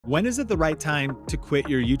When is it the right time to quit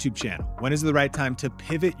your YouTube channel? When is it the right time to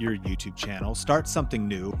pivot your YouTube channel, start something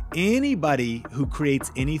new? Anybody who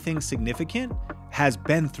creates anything significant has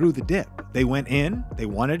been through the dip. They went in, they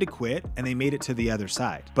wanted to quit, and they made it to the other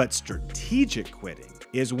side. But strategic quitting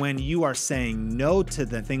is when you are saying no to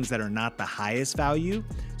the things that are not the highest value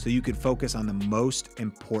so you can focus on the most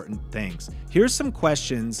important things. Here's some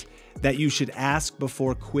questions that you should ask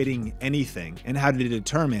before quitting anything and how to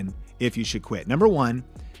determine if you should quit. Number one,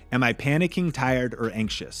 am I panicking, tired, or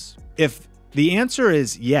anxious? If the answer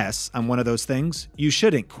is yes on one of those things, you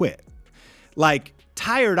shouldn't quit. Like,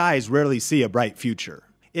 tired eyes rarely see a bright future.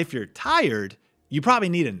 If you're tired, you probably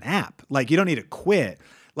need a nap. Like, you don't need to quit.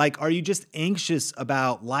 Like, are you just anxious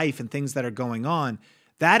about life and things that are going on?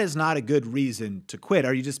 That is not a good reason to quit.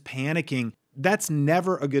 Are you just panicking? That's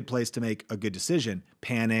never a good place to make a good decision.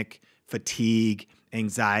 Panic, fatigue,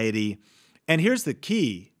 anxiety. And here's the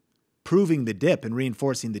key. Proving the dip and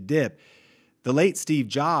reinforcing the dip. The late Steve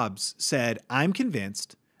Jobs said, I'm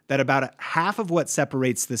convinced that about half of what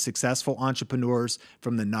separates the successful entrepreneurs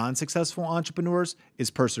from the non-successful entrepreneurs is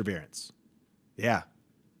perseverance. Yeah.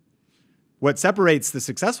 What separates the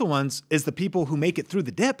successful ones is the people who make it through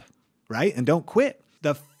the dip, right? And don't quit.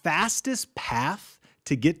 The fastest path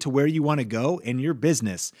to get to where you want to go in your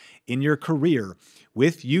business, in your career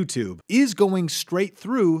with YouTube is going straight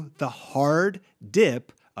through the hard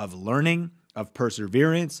dip of learning, of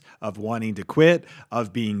perseverance, of wanting to quit,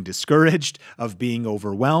 of being discouraged, of being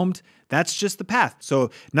overwhelmed. That's just the path. So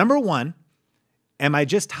number one, am I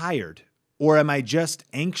just tired or am I just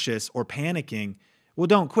anxious or panicking? Well,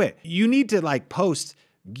 don't quit. You need to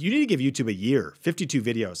you need to give YouTube a year, 52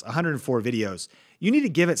 videos, 104 videos. You need to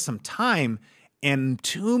give it some time. And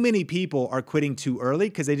too many people are quitting too early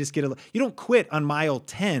because they just you don't quit on mile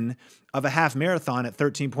 10 of a half marathon at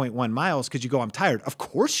 13.1 miles because you go, I'm tired. Of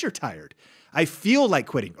course you're tired. I feel like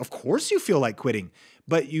quitting. Of course you feel like quitting,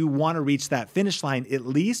 but you want to reach that finish line at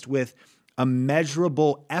least with a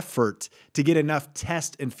measurable effort to get enough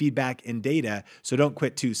test and feedback and data. So don't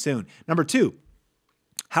quit too soon. Number two,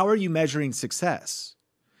 how are you measuring success?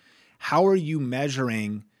 How are you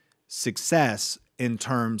measuring success in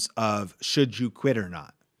terms of should you quit or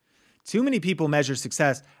not? Too many people measure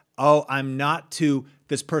success. Oh, I'm not to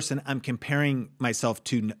this person I'm comparing myself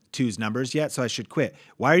to's numbers yet, so I should quit.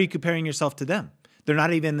 Why are you comparing yourself to them? They're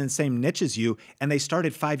not even in the same niche as you, and they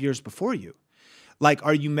started 5 years before you. Like,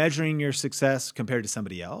 are you measuring your success compared to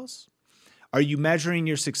somebody else? Are you measuring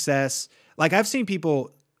your success? Like, I've seen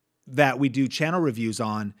people that we do channel reviews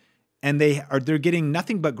on, and they're getting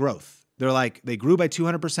nothing but growth. They're like, they grew by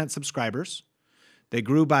 200% subscribers. They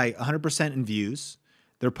grew by 100% in views.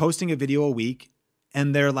 They're posting a video a week.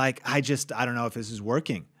 And they're like, I don't know if this is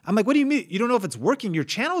working. I'm like, what do you mean? You don't know if it's working? Your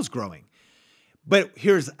channel is growing. But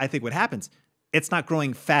here's, I think, what happens. It's not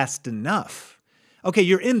growing fast enough. Okay,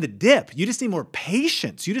 you're in the dip. You just need more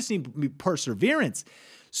patience. You just need perseverance.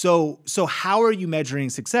 So how are you measuring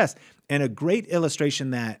success? And a great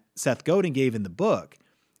illustration that Seth Godin gave in the book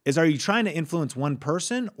is, are you trying to influence one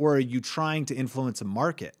person or are you trying to influence a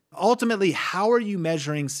market? Ultimately, how are you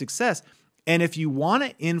measuring success? And if you want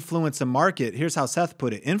to influence a market, here's how Seth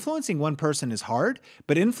put it. Influencing one person is hard,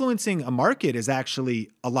 but influencing a market is actually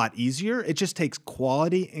a lot easier. It just takes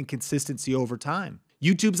quality and consistency over time.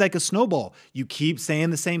 YouTube's like a snowball. You keep saying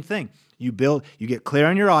the same thing. You get clear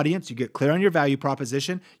on your audience, you get clear on your value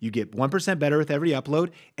proposition, you get 1% better with every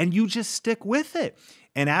upload, and you just stick with it.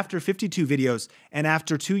 And after 52 videos, and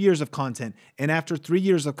after 2 years of content, and after 3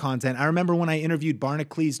 years of content, I remember when I interviewed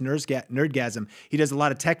Barnacle Nerdgasm, he does a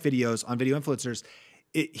lot of tech videos on video influencers.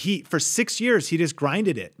 For 6 years, he just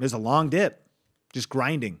grinded it. It was a long dip, just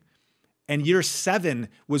grinding. And year 7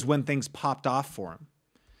 was when things popped off for him.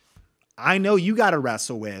 I know you got to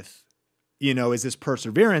wrestle with, is this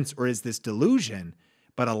perseverance or is this delusion?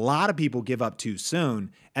 But a lot of people give up too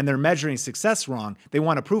soon and they're measuring success wrong. They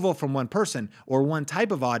want approval from one person or one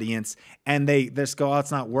type of audience and they just go, oh,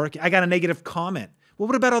 it's not working. I got a negative comment. Well,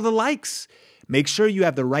 what about all the likes? Make sure you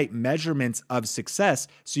have the right measurements of success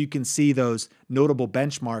so you can see those notable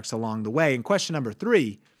benchmarks along the way. And question number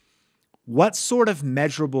 3, what sort of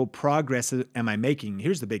measurable progress am I making?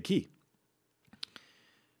 Here's the big key.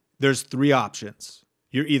 There's 3 options.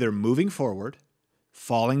 You're either moving forward,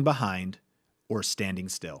 falling behind, or standing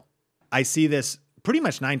still. I see this pretty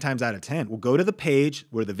much 9 times out of 10. We'll go to the page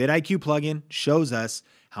where the vidIQ plugin shows us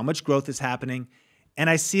how much growth is happening, and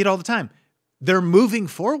I see it all the time. They're moving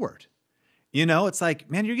forward. It's like,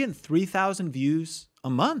 man, you're getting 3,000 views a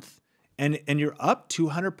month, and you're up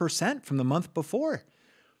 200% from the month before.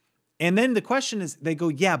 And then the question is, they go,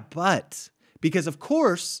 yeah, but, because of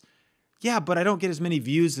course, Yeah, but I don't get as many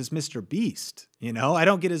views as Mr. Beast. You know, I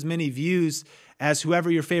don't get as many views as whoever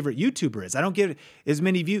your favorite YouTuber is. I don't get as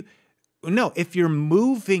many views. No, if you're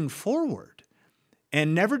moving forward,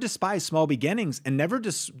 and never despise small beginnings and never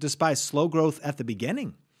despise slow growth at the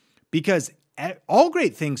beginning, because all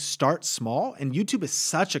great things start small, and YouTube is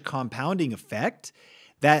such a compounding effect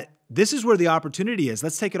that this is where the opportunity is.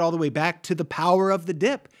 Let's take it all the way back to the power of the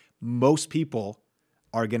dip. Most people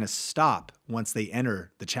are going to stop once they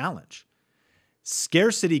enter the challenge.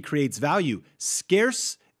 Scarcity creates value.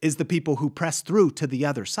 Scarce is the people who press through to the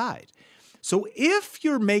other side. So if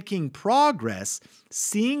you're making progress,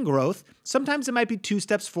 seeing growth, sometimes it might be 2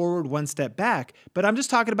 steps forward, 1 step back, but I'm just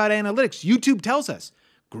talking about analytics. YouTube tells us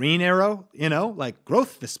green arrow, you know, like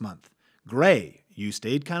growth this month. Gray, you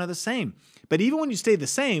stayed kind of the same. But even when you stay the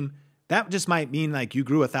same, that just might mean like you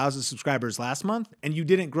grew 1,000 subscribers last month and you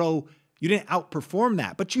didn't grow. You didn't outperform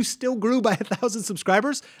that, but you still grew by 1,000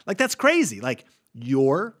 subscribers. Like that's crazy. Like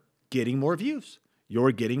you're getting more views.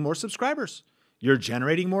 You're getting more subscribers. You're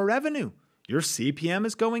generating more revenue. Your CPM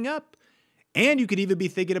is going up. And you could even be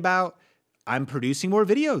thinking about, I'm producing more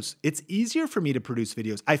videos. It's easier for me to produce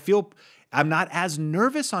videos. I feel I'm not as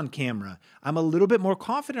nervous on camera. I'm a little bit more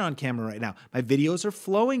confident on camera right now. My videos are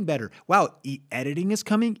flowing better. Wow, editing is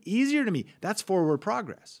coming easier to me. That's forward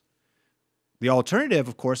progress. The alternative,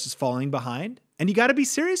 of course, is falling behind. And you got to be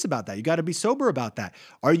serious about that. You got to be sober about that.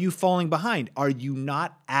 Are you falling behind? Are you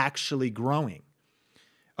not actually growing?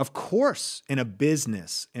 Of course, in a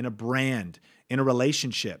business, in a brand, in a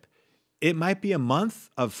relationship, it might be a month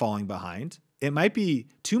of falling behind. It might be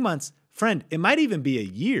 2 months. Friend, it might even be a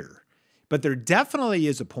year. But there definitely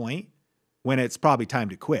is a point when it's probably time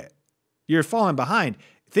to quit. You're falling behind.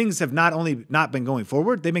 Things have not only not been going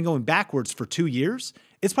forward, they've been going backwards for 2 years.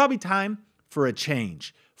 It's probably time for a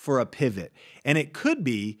change, for a pivot. And it could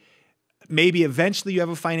be maybe eventually you have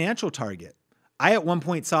a financial target. I at one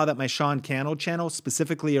point saw that my Sean Cannell channel,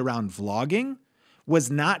 specifically around vlogging, was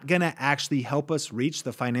not going to actually help us reach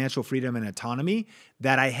the financial freedom and autonomy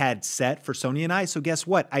that I had set for Sonia and I. So guess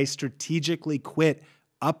what? I strategically quit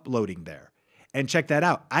uploading there. And check that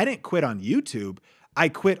out. I didn't quit on YouTube. I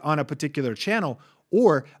quit on a particular channel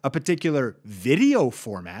or a particular video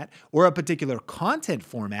format or a particular content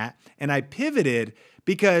format. And I pivoted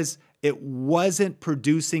because it wasn't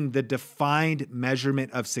producing the defined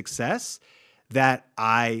measurement of success that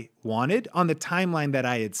I wanted on the timeline that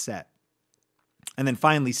I had set. And then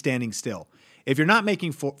finally, standing still. If you're not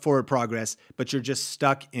making forward progress, but you're just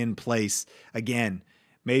stuck in place, again,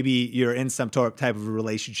 maybe you're in some type of a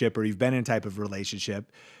relationship or you've been in type of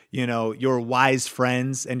relationship, you know, your wise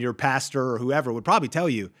friends and your pastor or whoever would probably tell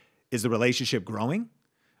you, is the relationship growing?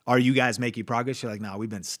 Are you guys making progress? You're like, no, we've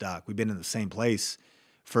been stuck. We've been in the same place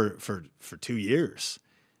for 2 years.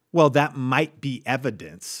 Well, that might be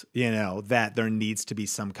evidence, you know, that there needs to be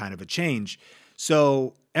some kind of a change.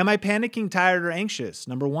 So am I panicking, tired, or anxious?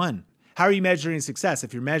 Number one, how are you measuring success?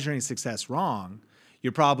 If you're measuring success wrong,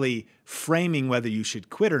 you're probably framing whether you should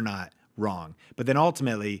quit or not wrong. But then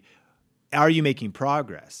ultimately, are you making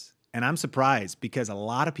progress? And I'm surprised because a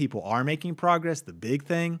lot of people are making progress. The big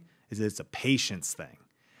thing is it's a patience thing.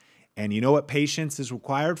 And you know what patience is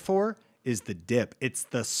required for? Is the dip. It's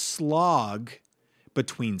the slog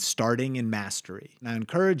between starting and mastery. And I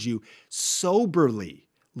encourage you, soberly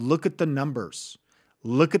look at the numbers,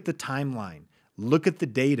 look at the timeline, look at the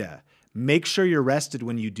data. Make sure you're rested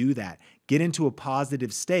when you do that. Get into a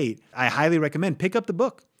positive state. I highly recommend pick up the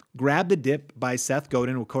book. Grab The Dip by Seth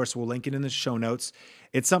Godin. Of course, we'll link it in the show notes.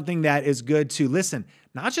 It's something that is good to listen,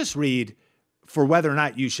 not just read for whether or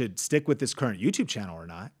not you should stick with this current YouTube channel or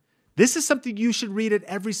not. This is something you should read at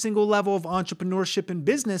every single level of entrepreneurship and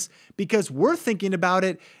business because we're thinking about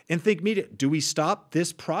it and think, do we stop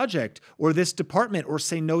this project or this department or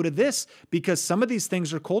say no to this? Because some of these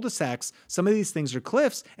things are cul-de-sacs, some of these things are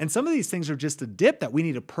cliffs, and some of these things are just a dip that we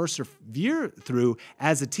need to persevere through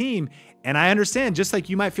as a team. And I understand, just like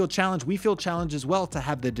you might feel challenged, we feel challenged as well to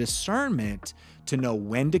have the discernment to know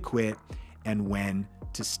when to quit and when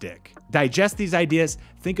to stick. Digest these ideas,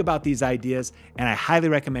 think about these ideas, and I highly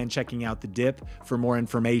recommend checking out The Dip for more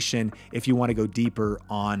information if you want to go deeper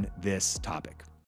on this topic.